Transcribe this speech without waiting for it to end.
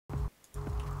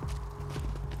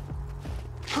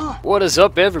What is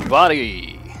up,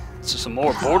 everybody? This is some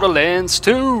more Borderlands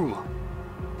 2.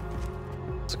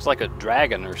 This looks like a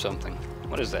dragon or something.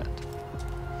 What is that?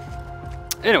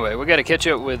 Anyway, we got to catch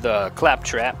up with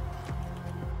Claptrap.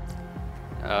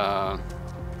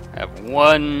 Have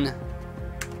one.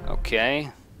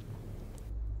 Okay.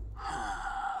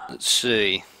 Let's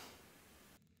see.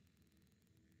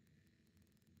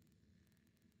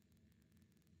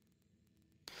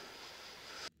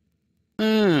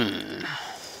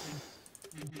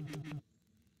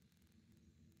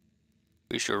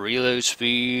 Increase your reload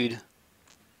speed.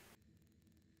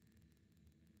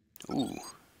 Ooh,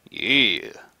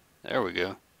 yeah. There we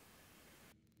go.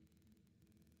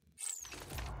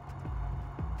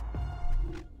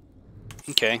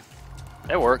 Okay,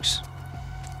 that works.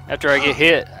 After I get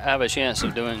hit, I have a chance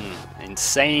of doing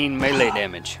insane melee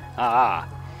damage. Ah,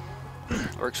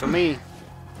 works for me.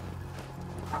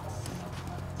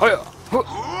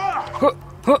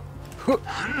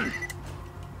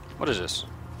 What is this?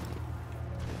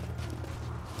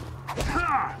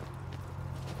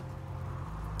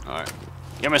 Alright,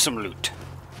 give me some loot.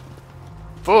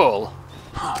 Full?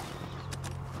 Well,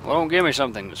 don't give me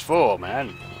something that's full,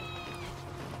 man.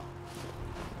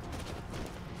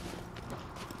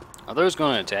 Are those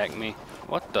gonna attack me?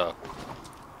 What the?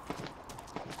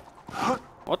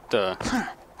 What the?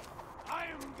 I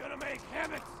am gonna make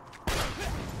habits.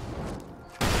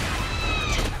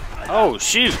 Oh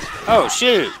shoot! Oh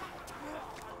shoot!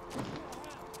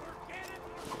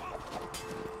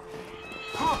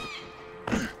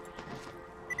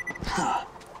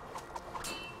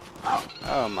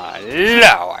 Oh my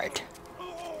lord!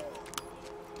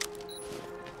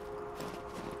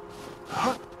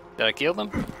 Did I kill them?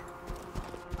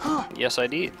 Yes, I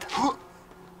did.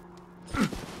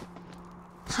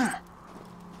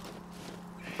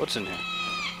 What's in here?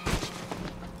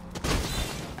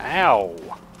 Ow!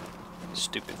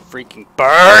 Stupid freaking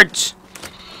birds!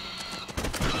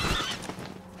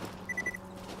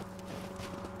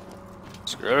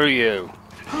 Screw you!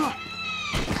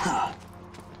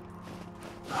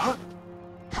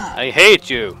 I hate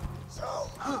you! So,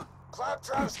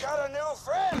 Claptrap's got a new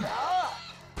friend, huh?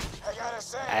 I gotta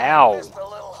say, Ow. I missed the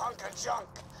little hunk of junk.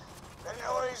 The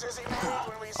noises he made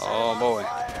when we set Oh him boy. on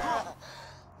fire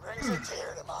brings a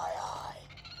tear to my eye.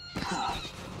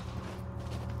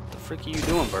 What the frick are you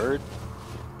doing, bird?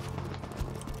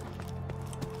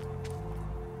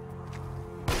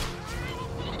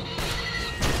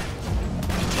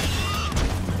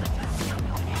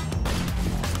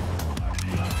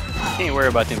 Can't worry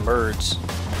about them birds.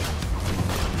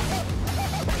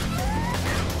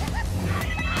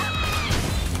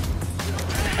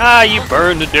 Ah, you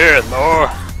burned to death, more.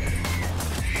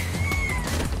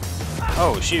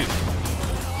 Oh shoot!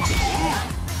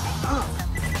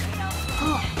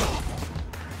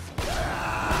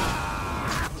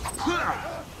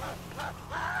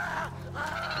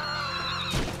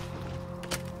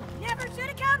 Never should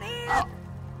have come here.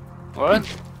 What?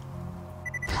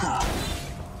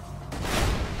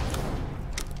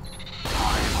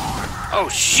 Oh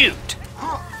shoot!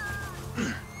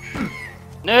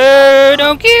 No,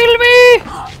 don't kill me!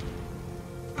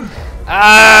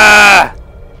 Ah!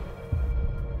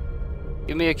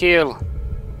 Give me a kill.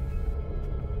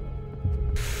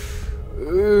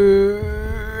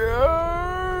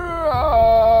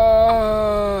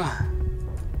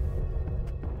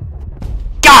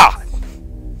 God!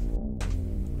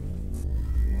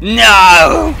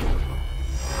 No!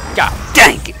 God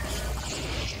dang it!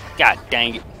 God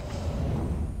dang it!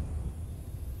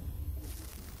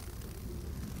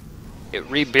 It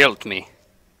rebuilt me.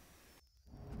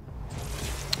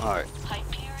 Alright.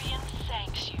 Hyperion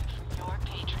thanks you for your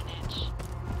patronage.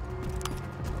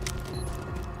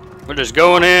 We're just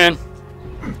going in.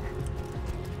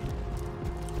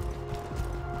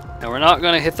 And we're not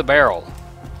gonna hit the barrel.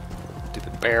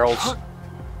 Stupid barrels.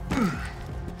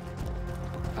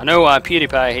 I know why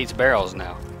Pewdiepie hates barrels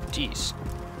now. Jeez.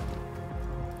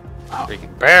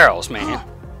 Freaking barrels, man.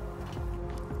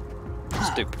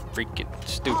 Stupid, freaking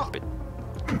stupid.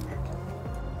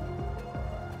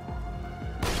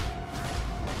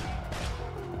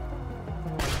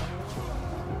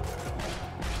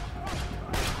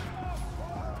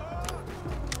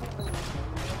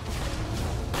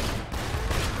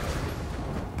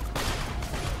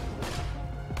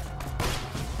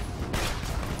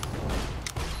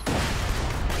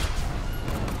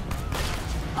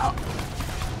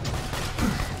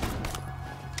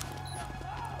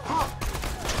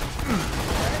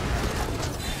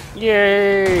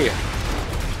 Yay!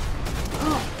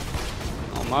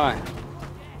 Oh my.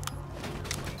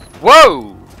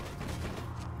 Whoa!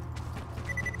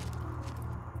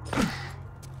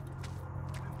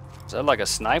 Is that like a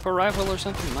sniper rifle or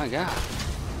something? My god.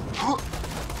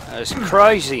 That's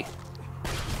crazy.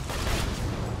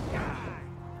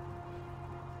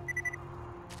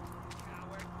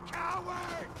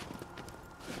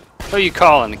 Who you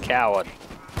calling a coward?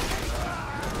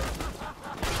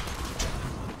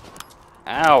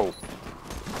 Ow.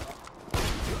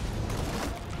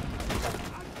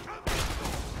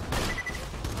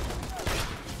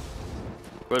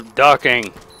 Good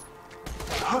ducking.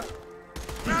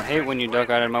 I hate when you duck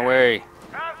out of my way.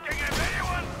 Asking if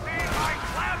anyone's seen my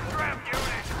claptrap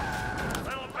unit.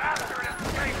 Little bastard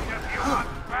escaped a few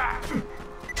months back.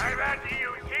 I've had to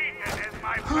use Ethan as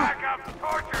my backup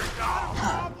torture doll.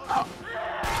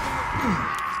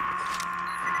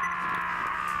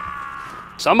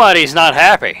 Somebody's not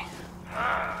happy.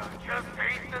 Just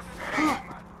ain't the same.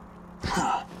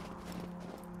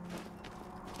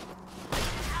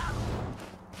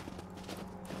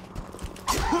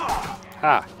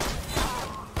 Ha.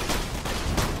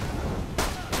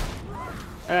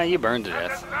 You burned to The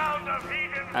death. sound of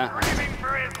Ethan screaming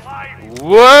for his life.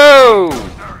 Whoa!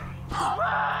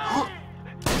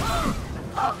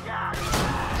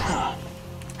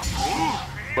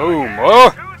 Boom! Oh!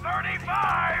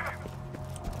 235.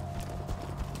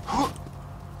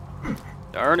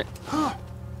 Darn it!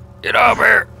 Get over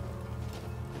here!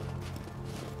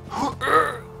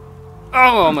 Oh,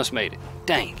 almost made it.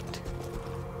 Dang it!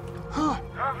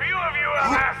 A few of you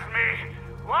have asked me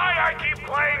why I keep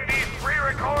playing these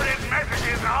pre-recorded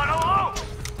messages on a loop.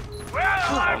 Well,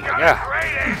 I've my got God. a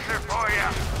great answer for you.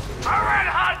 A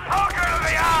red-hot poker to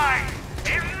the eye.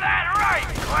 Isn't that right,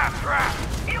 Claptrap?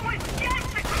 It was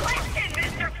just a question,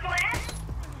 Mr. Flint.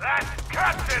 That's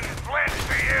Captain Flint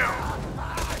to you.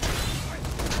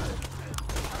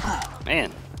 Man,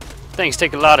 things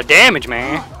take a lot of damage,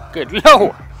 man. Good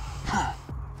lord!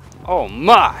 Oh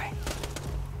my!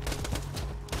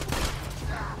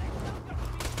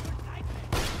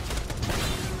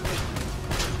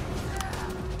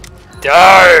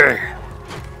 Die!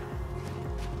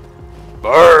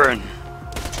 Burn!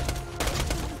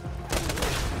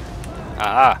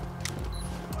 Aha!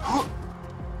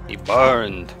 He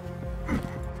burned.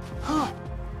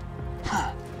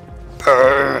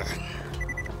 Burn!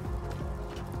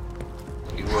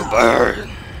 You will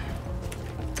burn.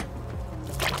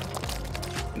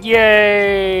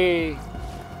 Yay!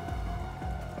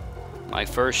 My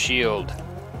first shield.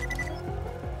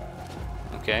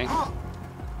 Okay.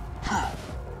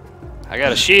 I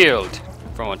got a shield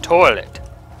from a toilet.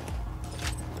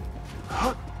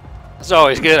 That's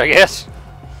always good, I guess.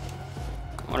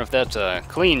 I wonder if that's a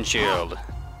clean shield.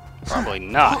 Probably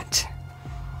not.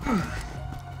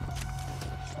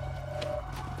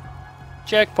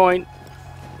 Checkpoint.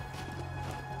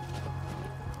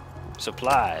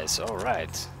 Supplies,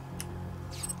 alright.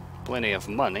 Plenty of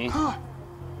money.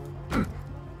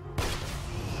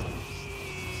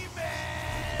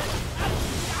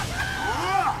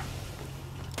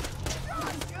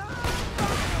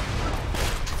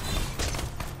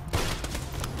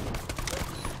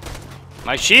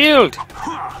 My shield!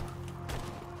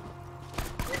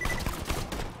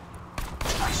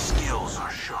 My skills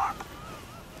are sharp.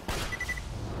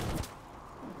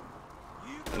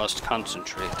 Must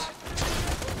concentrate.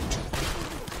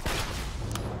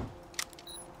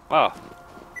 Wow.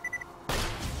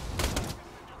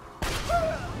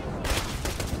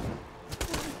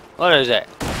 What is that?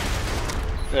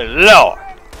 Good lord!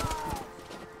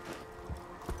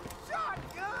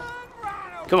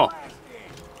 Come on.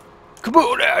 Come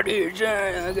on out here, son.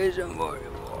 I got some more.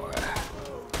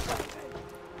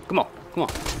 Come on, come on.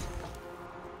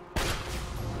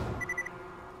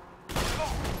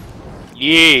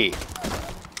 Yeah.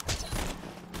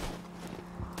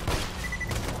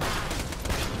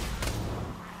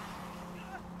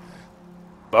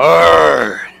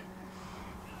 Burn.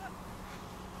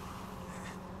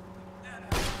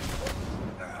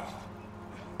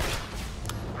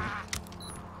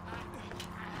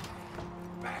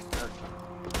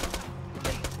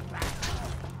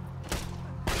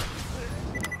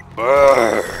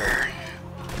 Burn.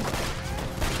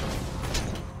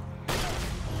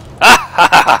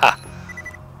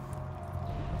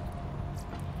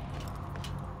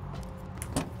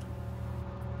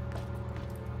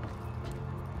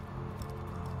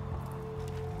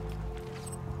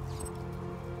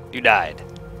 You died.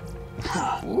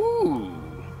 Ooh.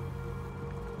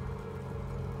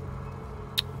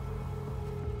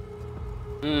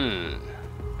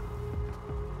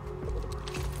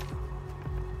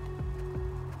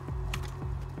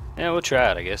 Yeah, we'll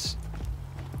try it, I guess.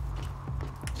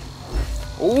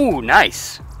 Ooh,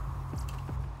 nice.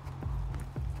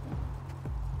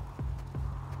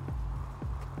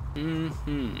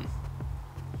 Mm-hmm.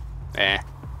 Eh.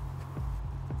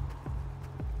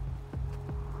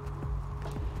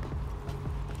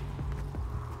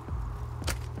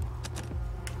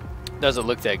 Doesn't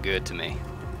look that good to me.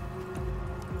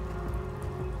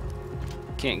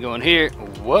 Can't go in here.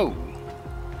 Whoa.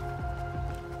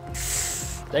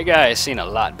 That guy has seen a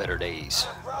lot better days.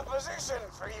 Proposition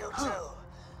for you two.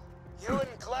 You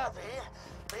and Clappy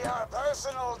be our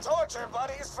personal torture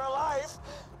buddies for life,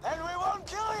 and we won't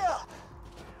kill you.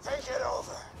 Think it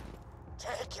over.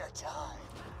 Take your time.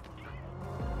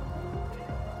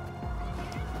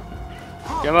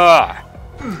 Come on.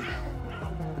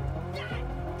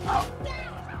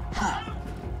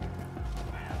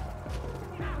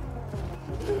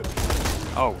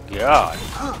 Oh God.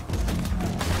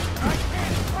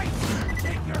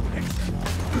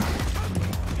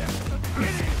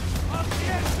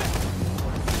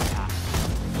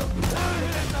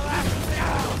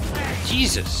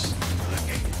 Jesus.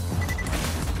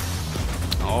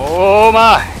 Oh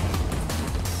my.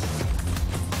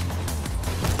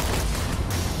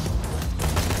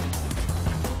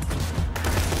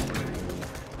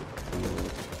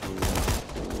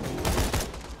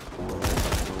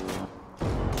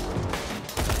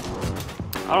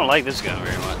 I don't like this gun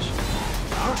very much.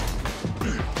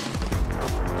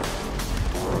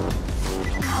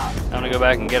 I'm gonna go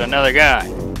back and get another guy.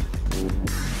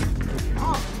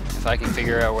 If I can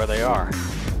figure out where they are.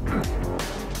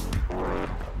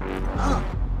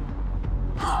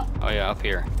 Oh yeah, up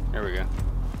here. There we go.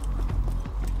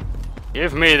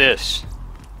 Give me this.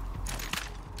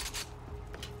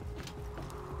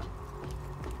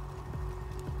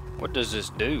 What does this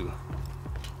do?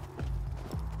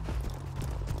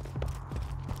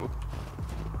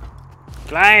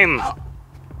 Climb!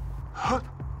 I've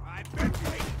been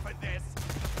waiting for this.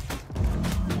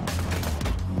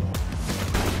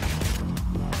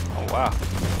 Oh wow.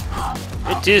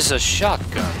 It is a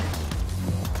shotgun.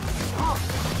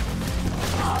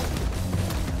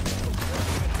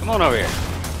 Come on over here.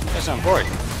 Got something for you.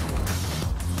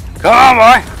 Come on,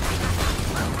 boy!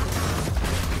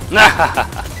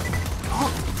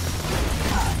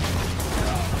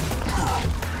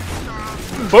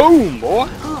 Boom, boy!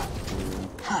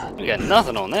 You got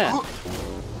nothing on that.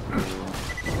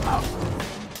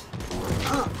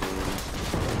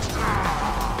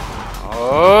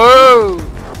 Oh!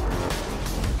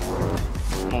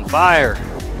 I'm on fire.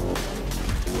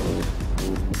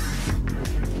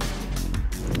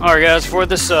 Alright guys, before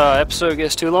this episode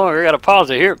gets too long, I gotta pause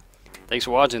it here. Thanks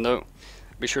for watching though.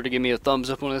 Be sure to give me a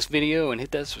thumbs up on this video and hit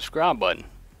that subscribe button.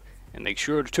 And make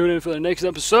sure to tune in for the next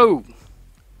episode.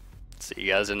 See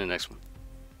you guys in the next one.